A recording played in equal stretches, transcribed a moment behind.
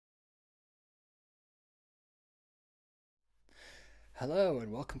Hello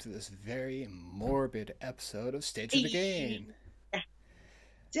and welcome to this very morbid episode of Stage of the Game.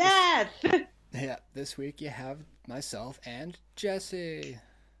 Death! This week you have myself and Jessie.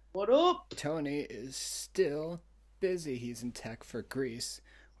 What up? Tony is still busy. He's in tech for Grease,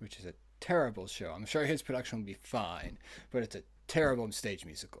 which is a terrible show. I'm sure his production will be fine, but it's a terrible stage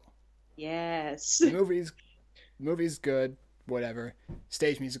musical. Yes. The movie's good, whatever.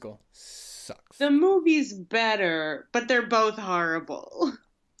 Stage musical sucks. The movie's better, but they're both horrible.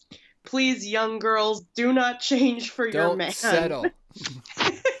 Please, young girls, do not change for your man. Don't settle.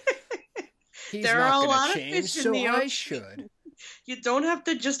 He's there not are a gonna lot of change, fish in so the I ocean. should. You don't have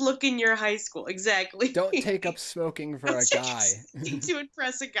to just look in your high school. Exactly. Don't take up smoking for a guy. to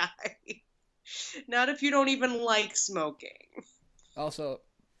impress a guy. Not if you don't even like smoking. Also,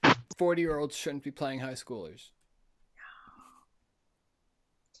 40-year-olds shouldn't be playing high schoolers.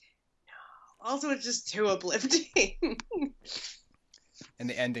 Also, it's just too uplifting. And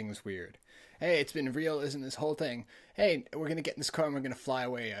the ending's weird. Hey, it's been real, isn't this whole thing? Hey, we're going to get in this car and we're going to fly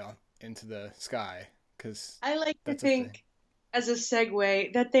away into the sky. Cause I like to think, as a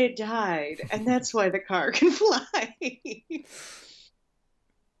segue, that they died, and that's why the car can fly.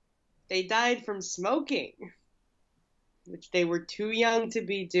 They died from smoking, which they were too young to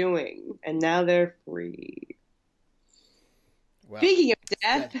be doing, and now they're free. Well, Speaking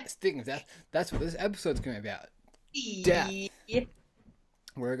of death, that's what this episode's going to be about. Death.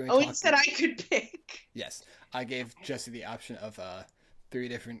 We're going to Owen said I could pick. Yes, I gave Jessie the option of 3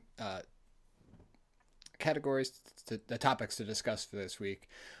 different categories, the topics to discuss for this week.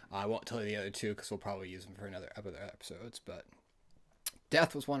 I won't tell you the other 2 because we'll probably use them for other episodes, but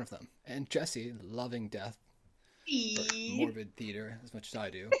death was one of them. And Jessie, loving death, morbid theater as much as I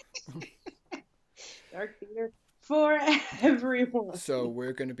do. Dark theater for everyone. So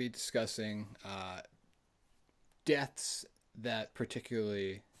we're going to be discussing deaths that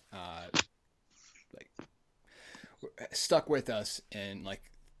particularly stuck with us in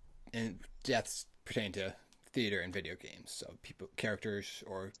deaths pertaining to theater and video games. So characters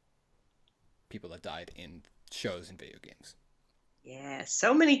or people that died in shows and video games. Yeah,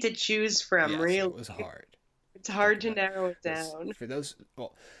 so many to choose from. Yes, really, it was hard. It's hard to narrow it down. For those,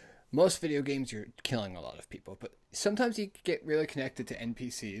 most video games you're killing a lot of people, but sometimes you get really connected to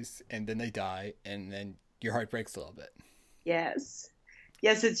NPCs and then they die, and then your heart breaks a little bit. Yes,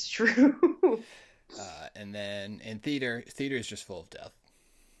 it's true. And then in theater is just full of death.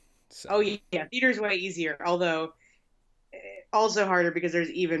 So. Oh yeah, theater's way easier, although also harder because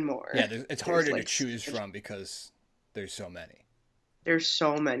there's even more. Yeah, it's harder to choose from because there's so many. There's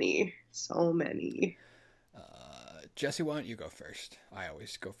so many. Jessie, why don't you go first? I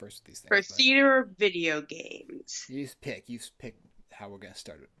always go first with these things. For theater or video games? You pick how we're going to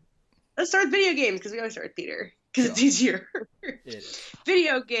start it. Let's start with video games because we always start with theater because it's easier. It is.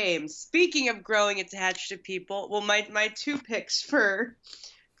 Video games. Speaking of growing attached to people, well, my 2 picks for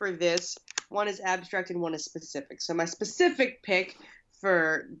this, one is abstract and one is specific. So my specific pick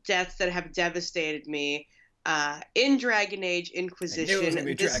for deaths that have devastated me, in Dragon Age Inquisition. I knew it was going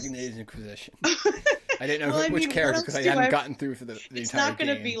to be Dragon Age Inquisition. I didn't know which character because I hadn't gotten through for the entire game. It's not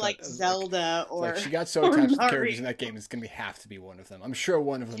going to be like Zelda or she got so attached to the characters in that game, it's going to have to be one of them. I'm sure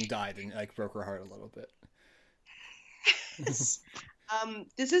one of them died and broke her heart a little bit. This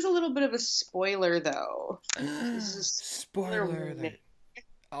is a little bit of a spoiler, though. This is a spoiler.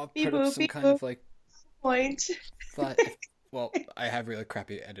 I'll put up some kind of point. Well, I have really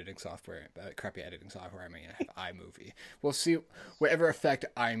crappy editing software. I mean, I have iMovie. We'll see whatever effect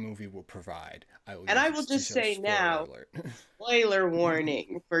iMovie will provide. I will just say now, spoiler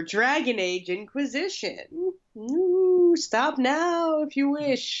warning for Dragon Age Inquisition. Ooh, stop now if you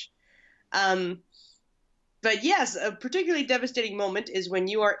wish. But yes, a particularly devastating moment is when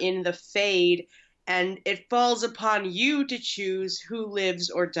you are in the Fade and it falls upon you to choose who lives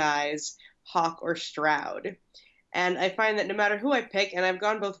or dies, Hawk or Stroud. And I find that no matter who I pick, and I've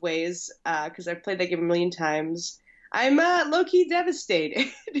gone both ways because I've played that game a million times, I'm low-key devastated.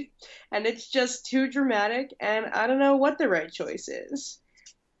 And it's just too dramatic, and I don't know what the right choice is.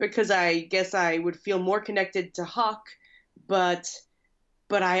 Because I guess I would feel more connected to Hawk, but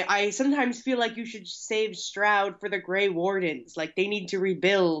I sometimes feel like you should save Stroud for the Grey Wardens. Like, they need to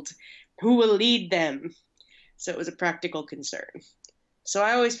rebuild. Who will lead them? So it was a practical concern. So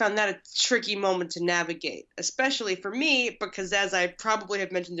I always found that a tricky moment to navigate, especially for me, because as I probably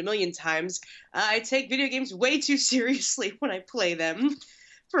have mentioned a million times, I take video games way too seriously when I play them.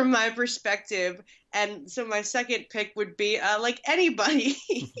 from my perspective. And so my second pick would be like anybody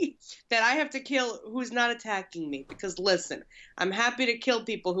that I have to kill who's not attacking me. Because listen, I'm happy to kill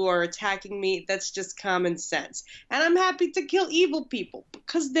people who are attacking me. That's just common sense. And I'm happy to kill evil people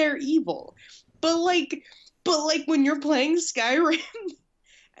because they're evil. But like when you're playing Skyrim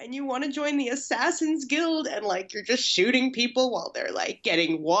and you want to join the Assassin's Guild and like you're just shooting people while they're like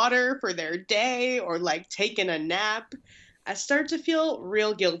getting water for their day or like taking a nap, I start to feel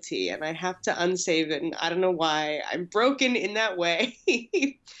real guilty and I have to unsave it. And I don't know why. I'm broken in that way.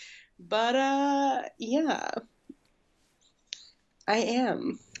 But yeah, I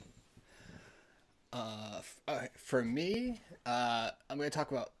am. For me, I'm going to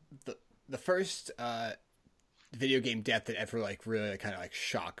talk about the first video game death that ever like really kind of like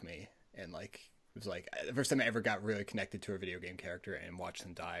shocked me, and like it was like the first time I ever got really connected to a video game character and watched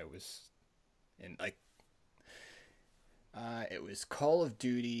them die was in like it was Call of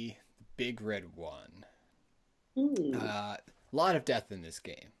Duty Big Red 1. A lot of death in this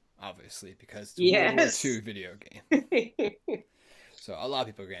game, obviously, because it's a World War II video game. So a lot of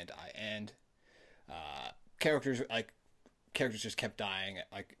people are going to die, and characters just kept dying at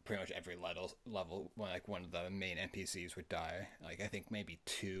like pretty much every level when like one of the main NPCs would die. Like I think maybe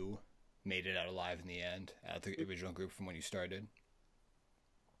 2 made it out alive in the end out of the original group from when you started.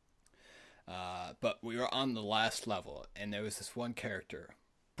 But we were on the last level, and there was this one character,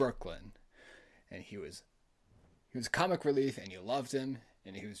 Brooklyn, and he was comic relief, and you loved him,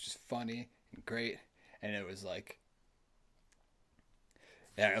 and he was just funny and great, and it was like,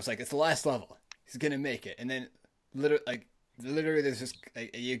 yeah, I was like, it's the last level, he's gonna make it, and then literally there's just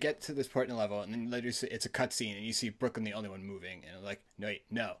like, you get to this part in the level, and then literally it's a cutscene, and you see Brooklyn the only one moving, and I'm like, no, wait,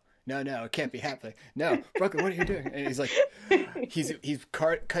 no, it can't be happening. No, Brooklyn, what are you doing? And he's like, he's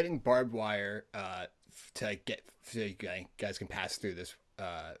cutting barbed wire to like get so you guys can pass through this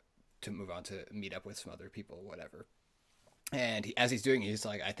to move on to meet up with some other people, whatever. And as he's doing it, he's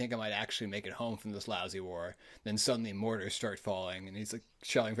like, I think I might actually make it home from this lousy war. Then suddenly mortars start falling, and he's like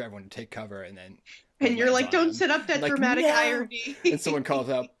shouting for everyone to take cover, and then you're like, don't set up that dramatic irony. And someone calls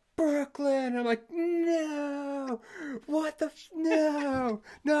out, Brooklyn. I'm like, no, what the no,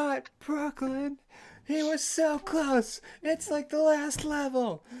 not Brooklyn. He was so close. It's like the last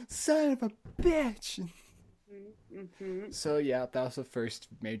level. Son of a bitch. Mm-hmm. So yeah, that was the first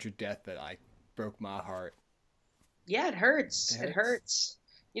major death that I broke my heart. Yeah, it hurts. It hurts.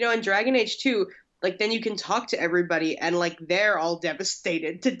 You know, in Dragon Age 2, like then you can talk to everybody and like they're all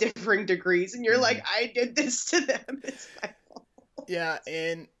devastated to differing degrees, and you're like, I did this to them. It's my fault. Yeah,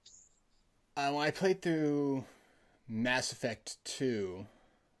 and when I played through Mass Effect 2,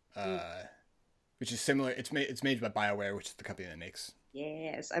 which is similar, it's made by BioWare, which is the company that makes.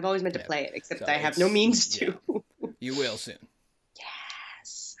 Yes, I've always meant to play it, except so I have no means to. Yeah. You will soon.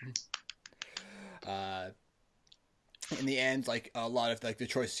 Yes. In the end, like a lot of like the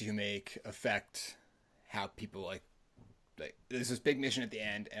choices you make affect how people like there's this big mission at the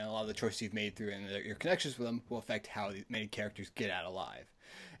end, and a lot of the choices you've made through and your connections with them will affect how many characters get out alive.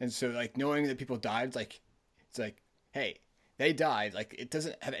 And so like knowing that people died, like it's like, hey, they died. Like it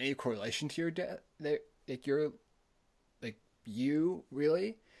doesn't have any correlation to your death. Like you're like you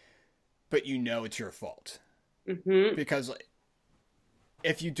really, but you know it's your fault because like.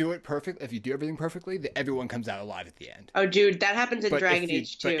 If you do it perfect, if you do everything perfectly, everyone comes out alive at the end. Oh, dude, that happens in Dragon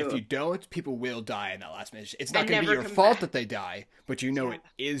Age 2. But if you don't, people will die in that last mission. It's not going to be your fault that they die, but you know it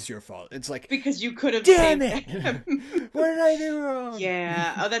is your fault. It's like, because you could have damn it! What did I do wrong?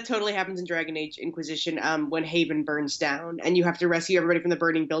 Yeah. Oh, that totally happens in Dragon Age Inquisition when Haven burns down, and you have to rescue everybody from the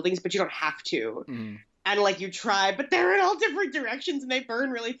burning buildings, but you don't have to. And like you try, but they're in all different directions, and they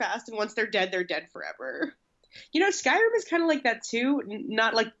burn really fast, and once they're dead forever. You know, Skyrim is kind of like that too.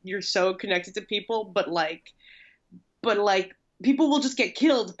 Not like you're so connected to people, but like people will just get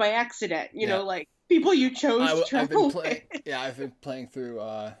killed by accident. You know, like people you chose to travel with. Yeah, I've been playing through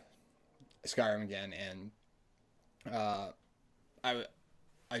Skyrim again, and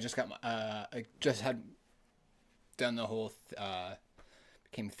I just got I just had done the whole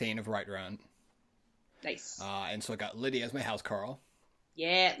became Thane of Whiterun. Nice. And so I got Lydia as my housecarl.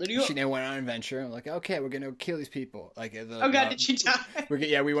 Yeah, Lydia. She then went on an adventure. I'm like, okay, we're gonna kill these people. Like, oh god, did she die?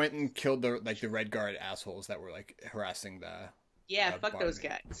 We went and killed the Red Guard assholes that were like harassing the. Yeah, fuck those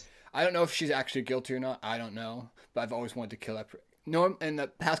guys. I don't know if she's actually guilty or not. I don't know, but I've always wanted to kill that. No, and the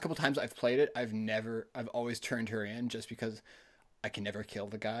past couple times I've played it, I've always turned her in just because I can never kill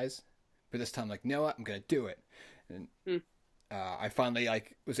the guys. But this time, like, no, I'm gonna do it. And I finally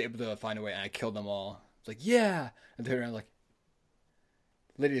like was able to find a way, and I killed them all. It's like, yeah, and turned around like.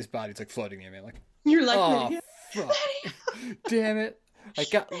 Lydia's body's like floating near me. I'm like, you're like, oh, Lydia. fuck. Damn it. I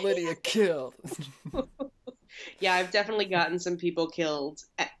got Lydia killed. Yeah, I've definitely gotten some people killed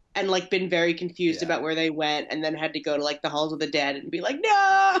and like been very confused Yeah. about where they went, and then had to go to like the halls of the dead and be like, no.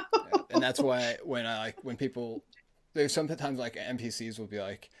 Yeah. And that's why when people, there's sometimes like NPCs will be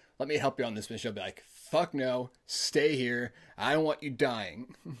like, let me help you on this mission. I'll be like, fuck no, stay here. I don't want you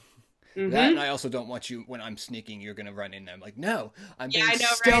dying. That, and I also don't want you, when I'm sneaking, you're going to run in. I'm like, no, I'm being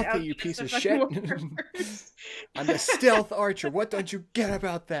stealthy, right? You piece of shit. I'm a stealth archer. What don't you get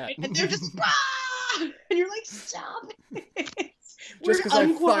about that? And they're just, and you're like, stop it. Just because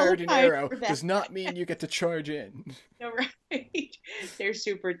I fired an arrow does not mean you get to charge in. No, right. They're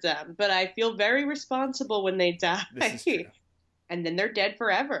super dumb. But I feel very responsible when they die. This is true. And then they're dead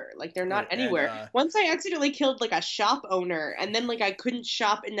forever. Like, they're not anywhere. Once I accidentally killed, like, a shop owner, and then, like, I couldn't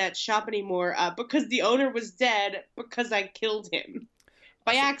shop in that shop anymore because the owner was dead because I killed him.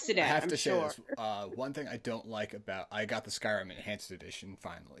 By accident, I have to say this. One thing I don't like about... I got the Skyrim Enhanced Edition,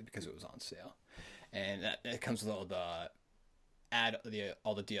 finally, because it was on sale. And it comes with all the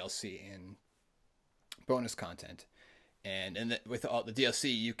DLC and bonus content. And with all the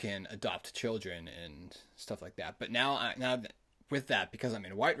DLC, you can adopt children and stuff like that. But now with that, because I'm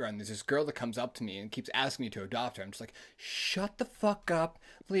in Whiterun, there's this girl that comes up to me and keeps asking me to adopt her. I'm just like, shut the fuck up,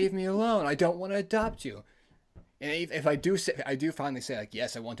 leave me alone. I don't want to adopt you. And if I do finally say, like,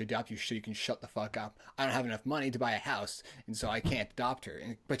 yes, I want to adopt you, so you can shut the fuck up. I don't have enough money to buy a house, and so I can't adopt her.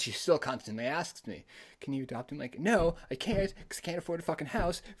 But she still constantly asks me, can you adopt him? Like, no, I can't, because I can't afford a fucking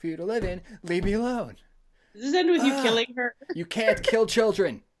house for you to live in. Leave me alone. Does this end with you killing her? You can't kill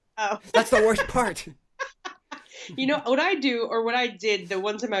children. Oh. That's the worst part. You know, what I did the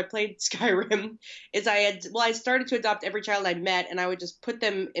one time I played Skyrim is I started to adopt every child I met, and I would just put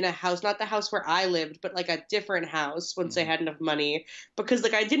them in a house, not the house where I lived, but like a different house once I had enough money, because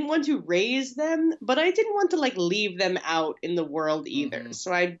like I didn't want to raise them, but I didn't want to like leave them out in the world either.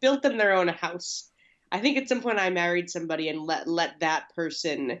 So I built them their own house. I think at some point I married somebody and let that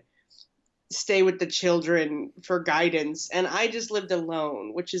person stay with the children for guidance, and I just lived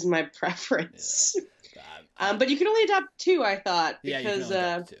alone, which is my preference. Yeah. But you can only adopt two, I thought, because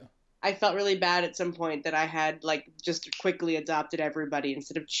I felt really bad at some point that I had like just quickly adopted everybody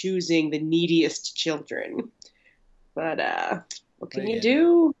instead of choosing the neediest children. But what can you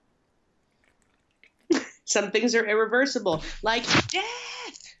do? Some things are irreversible, like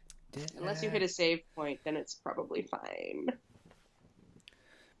death. Unless you hit a save point, then it's probably fine.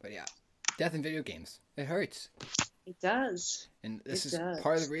 But yeah, death in video games, it hurts. It does. And this is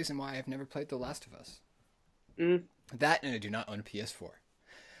part of the reason why I've never played The Last of Us. That, and I do not own a PS4.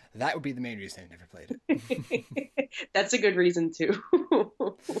 That would be the main reason I've never played it. That's a good reason, too.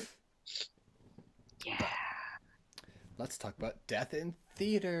 Yeah. Let's talk about death in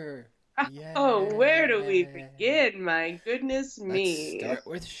theater. Yeah. Oh, where do we begin? My goodness me. Let's start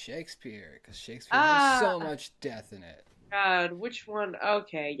with Shakespeare, because Shakespeare has so much death in it. God, which one?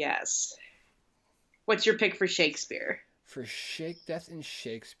 Okay, yes. What's your pick for Shakespeare? For death in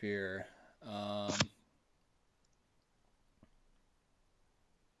Shakespeare,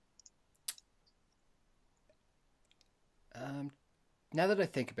 now that I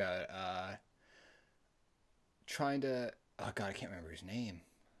think about it, trying to... Oh, God, I can't remember his name.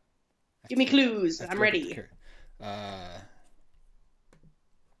 Give me clues. I'm ready.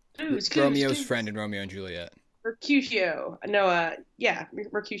 Clues. Romeo's friend in Romeo and Juliet. Mercutio. No, yeah,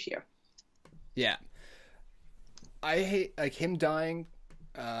 Mercutio. Yeah. I hate, like, him dying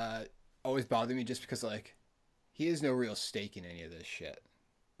always bothered me just because, like, he has no real stake in any of this shit.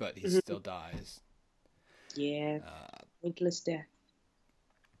 But he still dies. Yeah. Thankless death.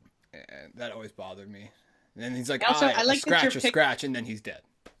 And that always bothered me. And then he's like, I like a scratch, and then he's dead.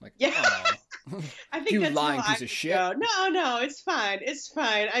 I'm like, yeah. I think you that's lying piece of shit. No, it's fine. It's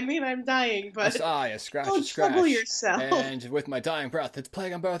fine. I mean, I'm dying, but a scratch, don't trouble yourself. And with my dying breath, it's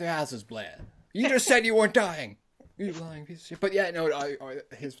plague on both your houses, bled. You just said you weren't dying. You lying piece of shit. But yeah, no,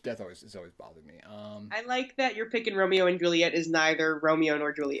 his death has always bothered me. I like that you're picking Romeo and Juliet is neither Romeo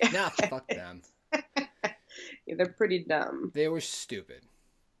nor Juliet. Nah, fuck them. Yeah, they're pretty dumb. They were stupid.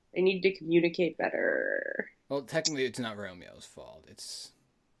 They need to communicate better. Well, technically, it's not Romeo's fault. It's...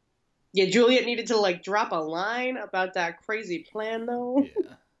 Yeah, Juliet needed to, like, drop a line about that crazy plan, though.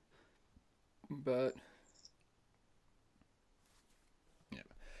 Yeah. But...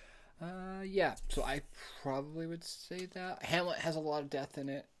 Yeah. Yeah, so I probably would say that. Hamlet has a lot of death in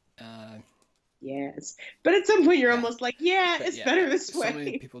it. Yes. But at some point, you're almost like, it's better this way. So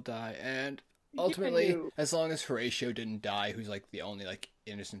many people die, and... Ultimately, as long as Horatio didn't die, who's like the only like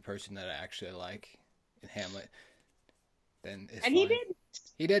innocent person that I actually like in Hamlet, then it's fine. He didn't.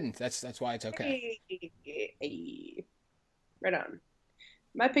 He didn't. That's why it's okay. Hey. Right on.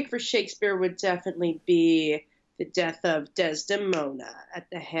 My pick for Shakespeare would definitely be the death of Desdemona at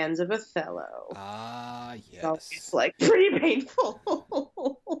the hands of Othello. Ah, It's always yes. like pretty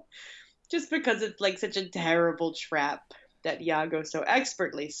painful. Just because it's like such a terrible trap that Iago so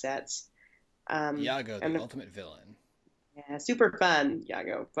expertly sets. Iago, the And ultimate villain. yeah, super fun,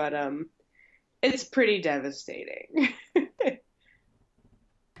 Iago, but it's pretty devastating.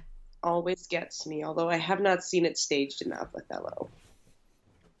 Always gets me, although I have not seen it staged enough, Othello.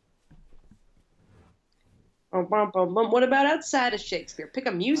 What about outside of Shakespeare? Pick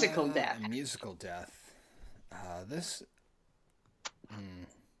a musical death. A musical death. This. Hmm.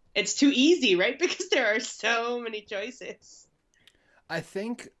 It's too easy, right? Because there are so many choices. I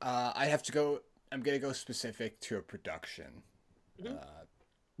think I have to go. I'm gonna go specific to a production, Mhm.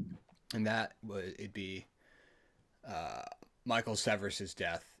 and that would it'd be Michael Severus's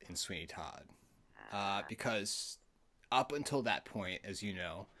death in Sweeney Todd, because up until that point, as you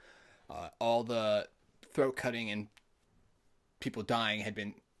know, all the throat cutting and people dying had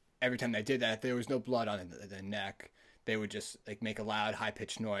been every time they did that. If there was no blood on the neck, they would just like make a loud, high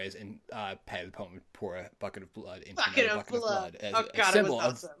pitched noise, and Patty the Poem would pour a bucket of blood into Bucket another of bucket of blood as Oh a god, it was symbol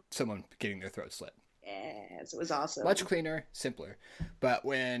of awesome. someone getting their throat slit. Yes, it was awesome. Much cleaner, simpler. But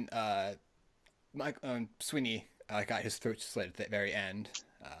when Sweeney got his throat slit at the very end,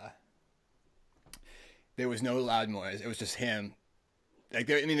 there was no loud noise. It was just him. Like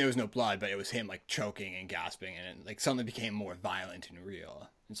there was no blood, but it was him like choking and gasping, and it, like something became more violent and real.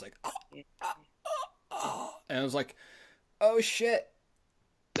 It's like and I was like, oh shit.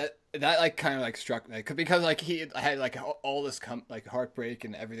 That like kind of like struck me because like he had like all this like heartbreak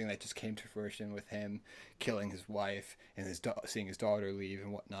and everything that just came to fruition with him killing his wife and seeing his daughter leave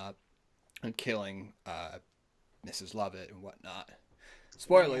and whatnot, and killing Mrs. Lovett and whatnot.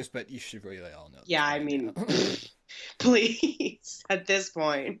 Spoilers, but you should really all know. Yeah, I mean, please, at this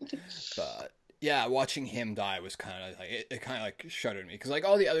point. But yeah, watching him die was kind of like it kind of like shuddered me because like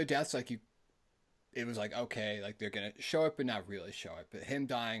all the other deaths, like it was like okay, like they're gonna show up but not really show up. But him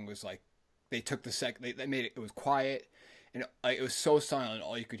dying was like they took the they made it. It was quiet and like it was so silent.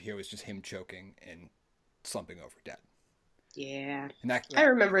 All you could hear was just him choking and slumping over dead. Yeah, And I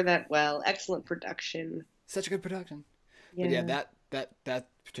remember that well. Excellent production. Such a good production. Yeah, But yeah, that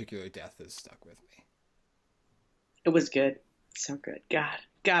particular death has stuck with me. it was good. So good. God,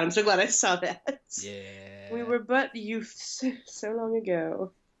 I'm so glad I saw that. Yeah. We were but youths so long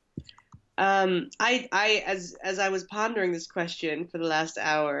ago. As I was pondering this question for the last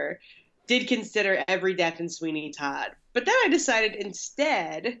hour, did consider every death in Sweeney Todd. But then I decided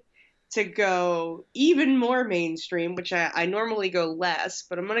instead to go even more mainstream, which I normally go less,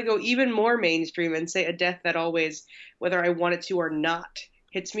 but I'm going to go even more mainstream and say a death that always, whether I want it to or not,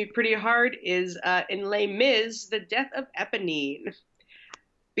 hits me pretty hard is in Les Mis, the death of Eponine.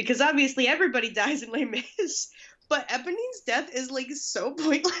 Because obviously everybody dies in Les Mis, but Eponine's death is like so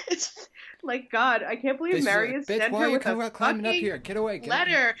pointless. Like God, I can't believe Marius sent her with a climbing up fucking here? Get away!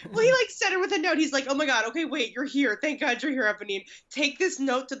 letter. Well, he like sent her with a note. He's like, "Oh my God, okay, wait, you're here. Thank God you're here, Eponine. Take this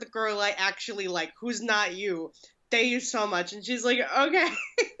note to the girl I actually like, who's not you. Thank you so much." And she's like,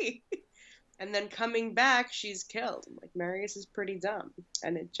 "Okay." And then coming back, she's killed. I'm like, Marius is pretty dumb,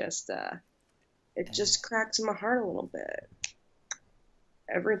 and it just cracks my heart a little bit.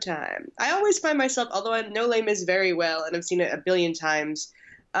 Every time. I always find myself, although I know Les Mis very well and I've seen it a billion times,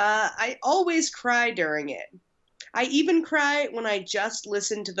 I always cry during it. I even cry when I just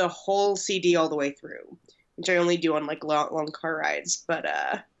listen to the whole CD all the way through, which I only do on like long car rides. But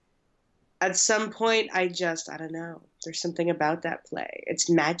at some point, I don't know. There's something about that play. It's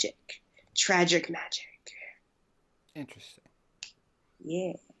magic. Tragic magic. Interesting.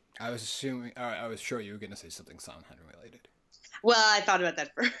 Yeah. I was sure you were going to say something Sondheim related. Well, I thought about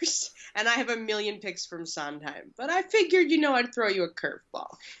that first, and I have a million picks from Sondheim, but I figured, I'd throw you a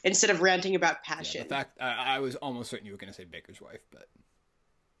curveball instead of ranting about passion. Yeah, the fact I was almost certain you were going to say Baker's Wife, but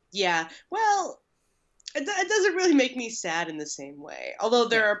yeah, well, it doesn't really make me sad in the same way. Although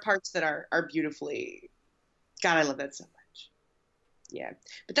there are parts that are beautifully. God, I love that so much. Yeah,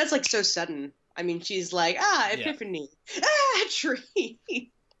 but that's like so sudden. I mean, she's like, epiphany, tree.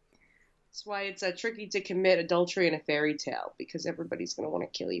 That's why it's tricky to commit adultery in a fairy tale, because everybody's going to want to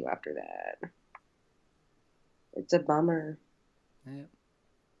kill you after that. It's a bummer. Yeah.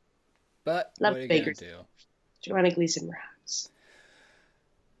 But love what are you Baker. Gonna do? Joanna Gleason rocks.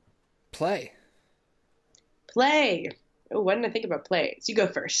 Play. Oh, why didn't I think about plays? You go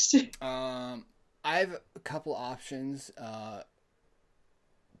first. I have a couple options.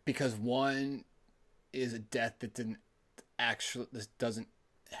 Because one is a death that this doesn't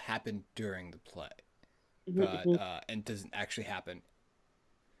happen during the play, but and doesn't actually happen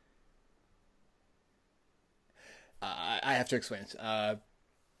I have to explain this.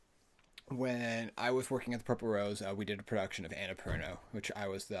 When I was working at the Purple Rose, we did a production of Annapurna, which I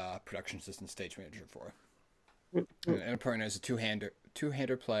was the production assistant stage manager for. Annapurna is a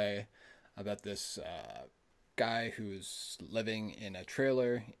two-hander play about this guy who's living in a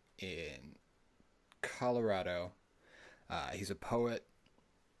trailer in Colorado. He's a poet,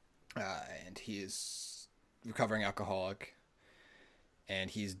 and he is recovering alcoholic, and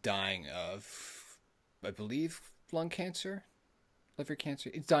he's dying of, I believe, lung cancer, liver cancer.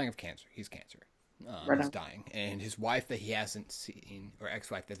 He's dying of cancer. He's cancer. He's dying, and his wife that he hasn't seen, or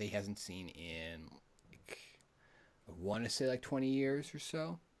ex-wife that he hasn't seen in, like, I want to say like 20 years or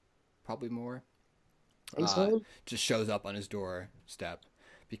so, probably more. Just shows up on his doorstep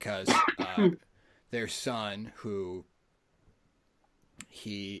because their son, who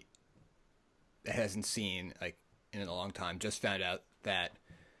he hasn't seen like in a long time, just found out that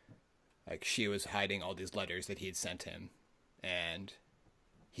like she was hiding all these letters that he had sent him, and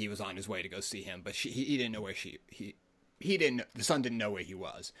he was on his way to go see him, but he didn't know where the son didn't know where he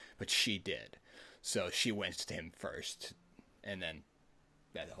was, but she did. So she went to him first, and then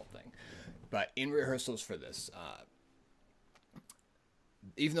that whole thing. But in rehearsals for this,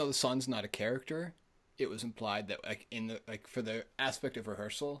 even though the son's not a character, it was implied that like for the aspect of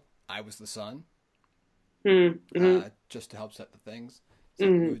rehearsal, I was the son, just to help set the things,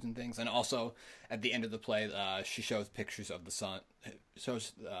 moods and things. And also at the end of the play, she shows pictures of the son,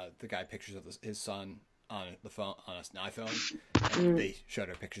 shows the guy pictures of his son on the phone, on an iPhone, and they showed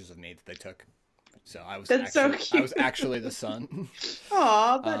her pictures of me that they took. So I was actually the son.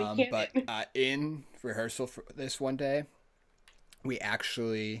 Aw, buddy. But in rehearsal for this one day, we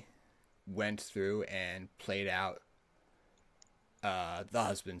actually went through and played out the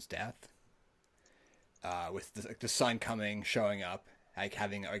husband's death, with the son showing up, like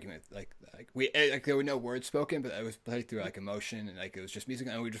having an argument, like there were no words spoken, but it was played through like emotion, and like it was just music,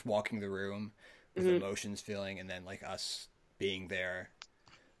 and we were just walking the room with emotions feeling, and then like us being there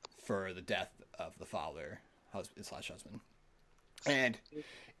for the death of the father, husband, and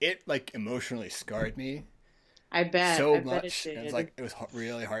it like emotionally scarred me. I bet so much. It did. It was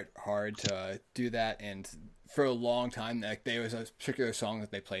really hard to do that, and for a long time, like there was a particular song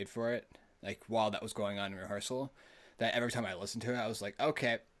that they played for it, like while that was going on in rehearsal, that every time I listened to it, I was like,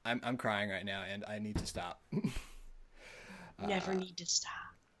 okay, I'm crying right now, and I need to stop. Never need to stop.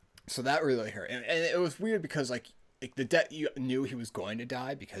 So that really hurt, and it was weird because like the death, you knew he was going to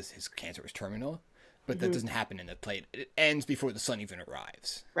die because his cancer was terminal, but that doesn't happen in the play. It ends before the son even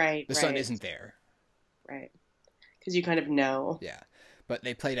arrives. Right. The son isn't there. Right. Because you kind of know. Yeah, but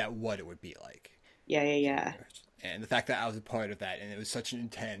they played out what it would be like. Yeah. And the fact that I was a part of that, and it was such an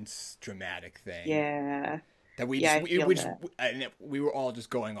intense, dramatic thing. Yeah. That we were all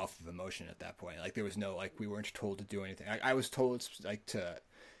just going off of emotion at that point. Like there was no we weren't told to do anything. I was told like to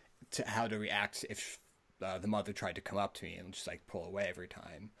how to react if the mother tried to come up to me and just like pull away every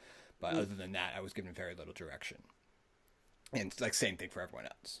time. But other than that, I was given very little direction. And like same thing for everyone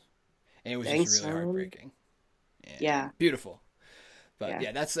else. And it was just really heartbreaking. Yeah. Beautiful. But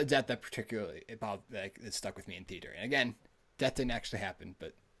yeah, that's a death that particularly it stuck with me in theater. And again, death didn't actually happen,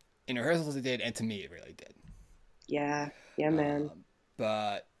 but in rehearsals it did, and to me it really did. Yeah, man.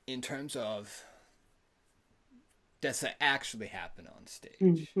 But in terms of deaths that actually happen on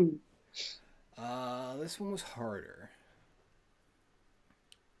stage, this one was harder.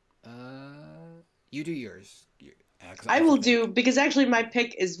 You do yours. I will do, because actually my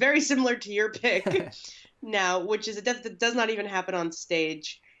pick is very similar to your pick now, which is a death that does not even happen on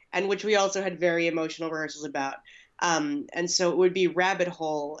stage, and which we also had very emotional rehearsals about. And so it would be Rabbit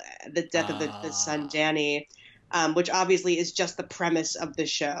Hole, the death of the son Danny, which obviously is just the premise of the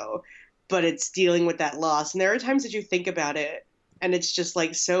show, but it's dealing with that loss. And there are times that you think about it, and it's just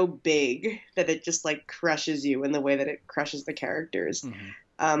like so big that it just like crushes you in the way that it crushes the characters.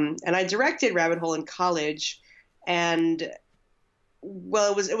 And I directed Rabbit Hole in college, and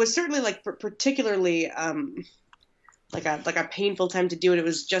well, it was certainly like particularly like a painful time to do it. It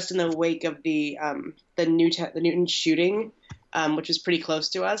was just in the wake of the Newton shooting, which was pretty close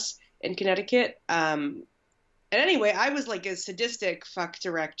to us in Connecticut. And anyway, I was like a sadistic fuck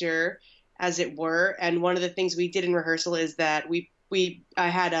director, as it were. And one of the things we did in rehearsal is that I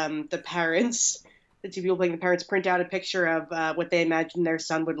had the parents, the two people playing the parents, print out a picture of what they imagined their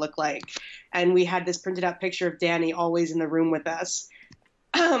son would look like. And we had this printed out picture of Danny always in the room with us.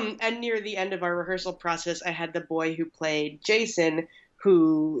 And near the end of our rehearsal process, I had the boy who played Jason,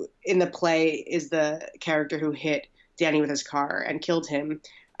 who in the play is the character who hit Danny with his car and killed him.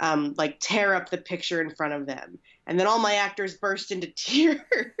 like tear up the picture in front of them. And then all my actors burst into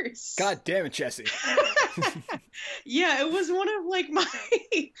tears. God damn it, Jessie. Yeah, it was one of like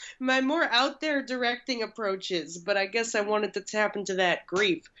my more out there directing approaches, but I guess I wanted to tap into that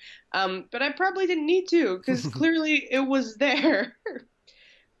grief. But I probably didn't need to because clearly it was there.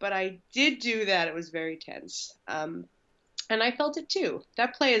 But I did do that. It was very tense. And I felt it too.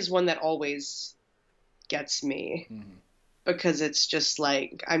 That play is one that always gets me. Mm-hmm. Because it's just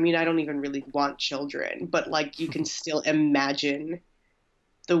like, I mean, I don't even really want children, but like you can still imagine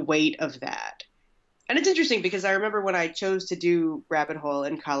the weight of that. And it's interesting because I remember when I chose to do Rabbit Hole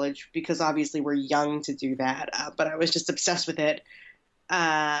in college, because obviously we're young to do that, but I was just obsessed with it.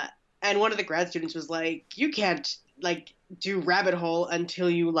 And one of the grad students was like, you can't like do Rabbit Hole until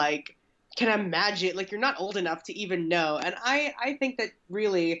you like can imagine, like you're not old enough to even know. And I think that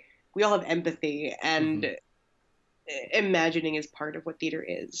really we all have empathy and imagining is part of what theater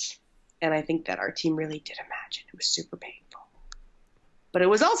is. And I think that our team really did imagine. It was super painful. But it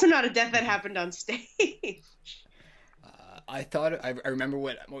was also not a death that happened on stage. I remember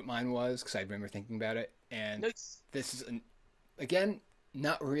what mine was because I remember thinking about it. And this is, again,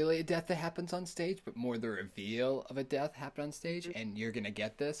 not really a death that happens on stage, but more the reveal of a death happened on stage. Mm-hmm. And you're going to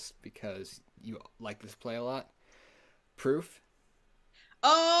get this because you like this play a lot. Proof.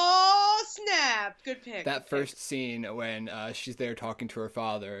 Oh, snap. Good pick. That first scene when she's there talking to her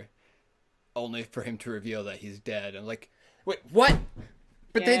father, only for him to reveal that he's dead. I'm like, wait, what?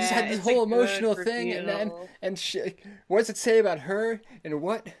 But they just had this whole emotional thing, and she, what does it say about her, and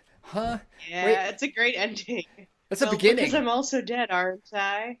what? Huh? Yeah, wait. It's a great ending. That's the beginning. Because I'm also dead, aren't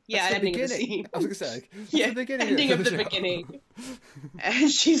I? Yeah, that's ending the of the scene. I was going to say, yeah, the beginning ending of the show. beginning.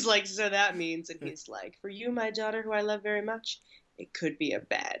 And she's like, so that means, and he's like, for you, my daughter, who I love very much, it could be a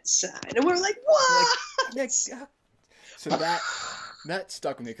bad sign. And we're like, what? So that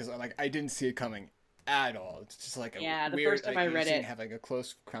stuck with me because I didn't see it coming at all. It's just like a the weird, first time I read it, have like a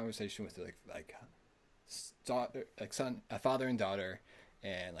close conversation with a father and daughter,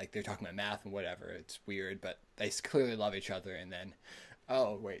 and like they're talking about math and whatever. It's weird, but they clearly love each other. And then,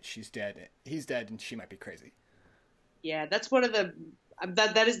 oh wait, she's dead. He's dead, and she might be crazy. Yeah, that's one of the.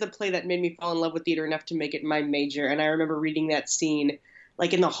 That is the play that made me fall in love with theater enough to make it my major. And I remember reading that scene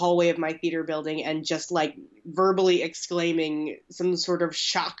like in the hallway of my theater building and just like verbally exclaiming some sort of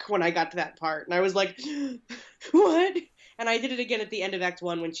shock when I got to that part. And I was like, what? And I did it again at the end of Act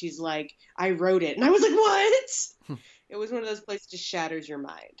 1 when she's like, I wrote it. And I was like, what? It was one of those plays that just shatters your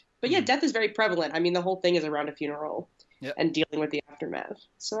mind. But yeah, death is very prevalent. I mean, the whole thing is around a funeral and dealing with the aftermath.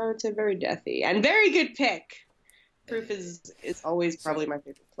 So I would say very deathy. And very good pick. Proof is always probably my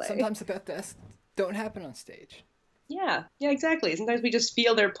favorite play. Sometimes the best deaths don't happen on stage. Yeah, exactly. Sometimes we just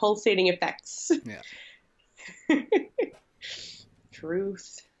feel their pulsating effects. Yeah.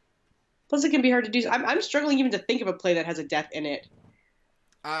 Truth. Plus, it can be hard to do. I'm struggling even to think of a play that has a death in it.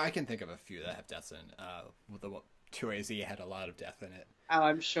 I can think of a few that have deaths in. The 2AZ had a lot of death in it. Oh,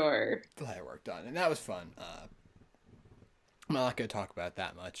 I'm sure. That I worked on, and that was fun. I'm not going to talk about it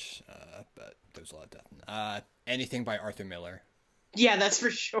that much, but there's a lot of death. Anything by Arthur Miller. Yeah, that's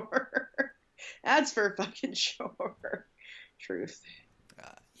for sure. That's for fucking sure. Truth.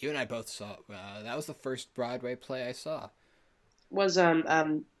 You and I both saw. That was the first Broadway play I saw. Was All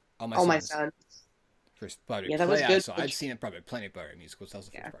My Sons. First Broadway play that was good. I saw. I'd seen it probably plenty of Broadway musicals. That was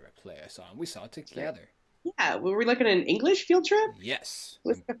the first Broadway play I saw, and we saw it together. Yeah, were we like on an English field trip? Yes.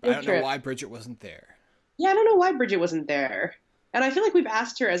 I don't know why Bridget wasn't there. Yeah, I don't know why Bridget wasn't there. And I feel like we've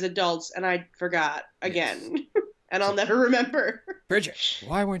asked her as adults, and I forgot again. Yes. And I'll never remember. Bridget,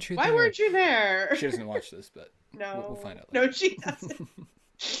 why weren't you there? Why weren't you there? She doesn't watch this, but no, we'll find out later. No, she doesn't.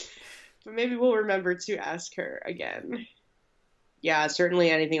 But maybe we'll remember to ask her again. Yeah, certainly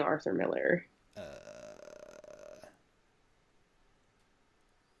anything Arthur Miller.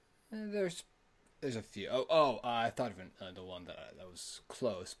 There's a few. I thought of the one that was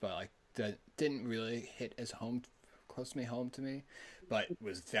close, but like that didn't really hit as close to me, but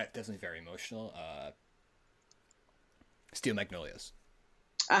was definitely very emotional. Steel Magnolias.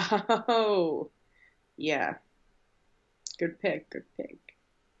 Oh, yeah. Good pick.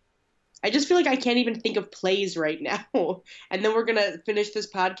 I just feel like I can't even think of plays right now. And then we're going to finish this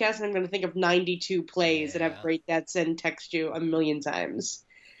podcast and I'm going to think of 92 plays that have great deaths and text you a million times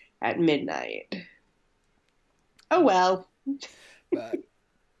at midnight. Oh, well. But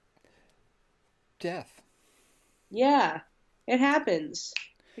death. Yeah, it happens.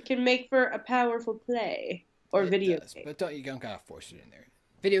 It can make for a powerful play. Or video games. But you don't gotta force it in there.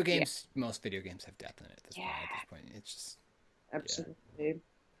 Video games, most video games have death in it at this point. It's just absolutely.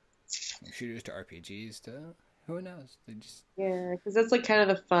 From shooters to RPGs to Who knows? They just Yeah, because that's like kind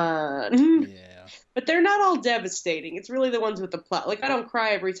of the fun. yeah. But they're not all devastating. It's really the ones with the plot. Like I don't cry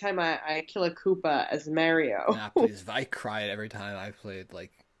every time I kill a Koopa as Mario. Nah, please. If I cried every time I played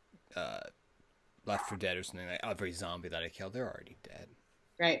like uh, Left 4 Dead or something, like every zombie that I killed, they're already dead.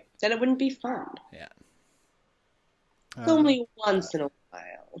 Right. Then it wouldn't be fun. Yeah. It's only once in a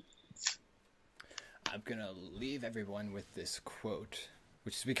while. I'm gonna leave everyone with this quote,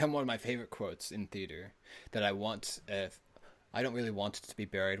 which has become one of my favorite quotes in theater. That I want. If I don't really want it to be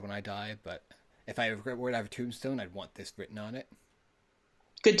buried when I die, but if I were to have a tombstone, I'd want this written on it.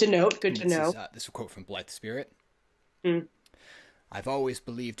 Good to note. Good to know. This is a quote from Blithe Spirit. Mm. I've always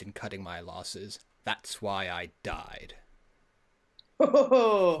believed in cutting my losses. That's why I died.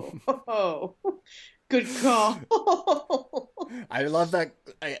 Oh, good call. I love that.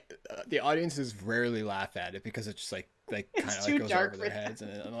 The audiences rarely laugh at it because it's just like kind of like goes over their heads,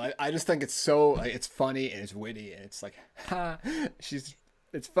 and I just think it's so it's funny and it's witty and it's like ha, it's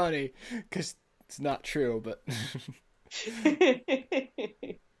funny because it's not true, but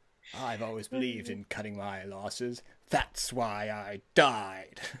I've always believed in cutting my losses. That's why I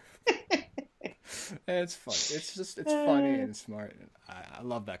died. And it's funny. It's funny and smart. And I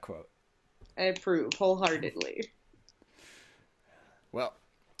love that quote. I approve wholeheartedly. Well,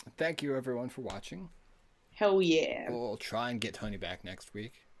 thank you everyone for watching. Hell yeah. We'll try and get Tony back next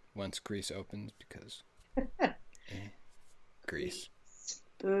week once Greece opens because Greece.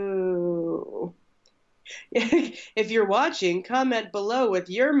 Boo. If you're watching, comment below with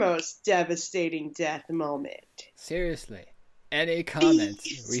your most devastating death moment. Seriously. Any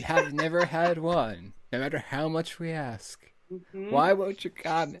comments? We have never had one, no matter how much we ask. Mm-hmm. Why won't you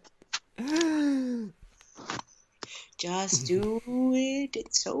comment? Just do it.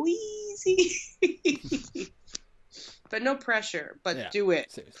 It's so easy. But no pressure. But yeah, do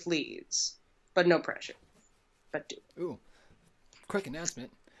it, seriously. Please. But no pressure. But do it. Ooh. Quick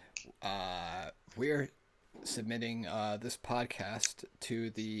announcement. We're submitting this podcast to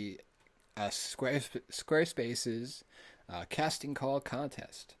the Squarespace's casting call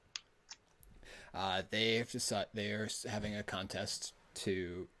contest. They're having a contest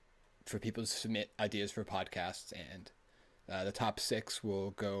for people to submit ideas for podcasts, and the top 6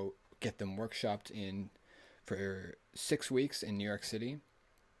 will go get them workshopped in for 6 weeks in New York City,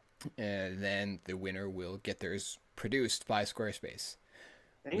 and then the winner will get theirs produced by Squarespace.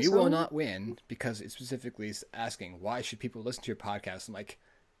 We will not win because it specifically is asking why should people listen to your podcast. I'm like,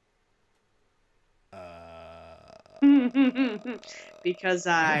 because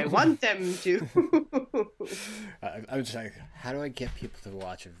I want them to. I'm just like, how do I get people to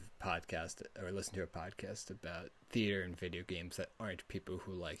watch a podcast or listen to a podcast about theater and video games that aren't people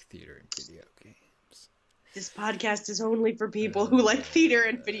who like theater and video games? This podcast is only for people who like theater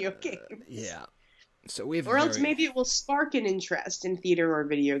and video games. Yeah. So else maybe it will spark an interest in theater or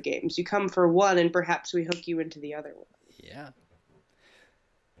video games. You come for one and perhaps we hook you into the other one. Yeah.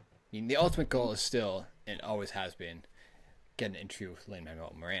 I mean, the ultimate goal is still, and always has been, get an interview with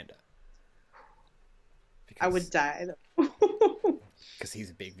Lin-Manuel Miranda. I would die, though. Because he's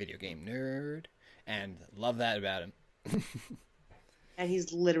a big video game nerd, and love that about him. And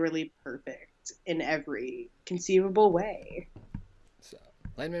he's literally perfect in every conceivable way. So,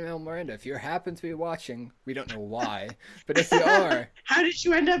 Lin-Manuel Miranda, if you happen to be watching, we don't know why, but if you are... How did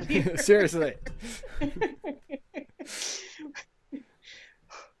you end up here? Seriously. Can't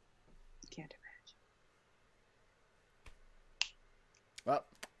imagine. Well,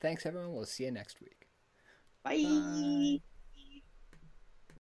 thanks everyone. We'll see you next week. Bye. Bye.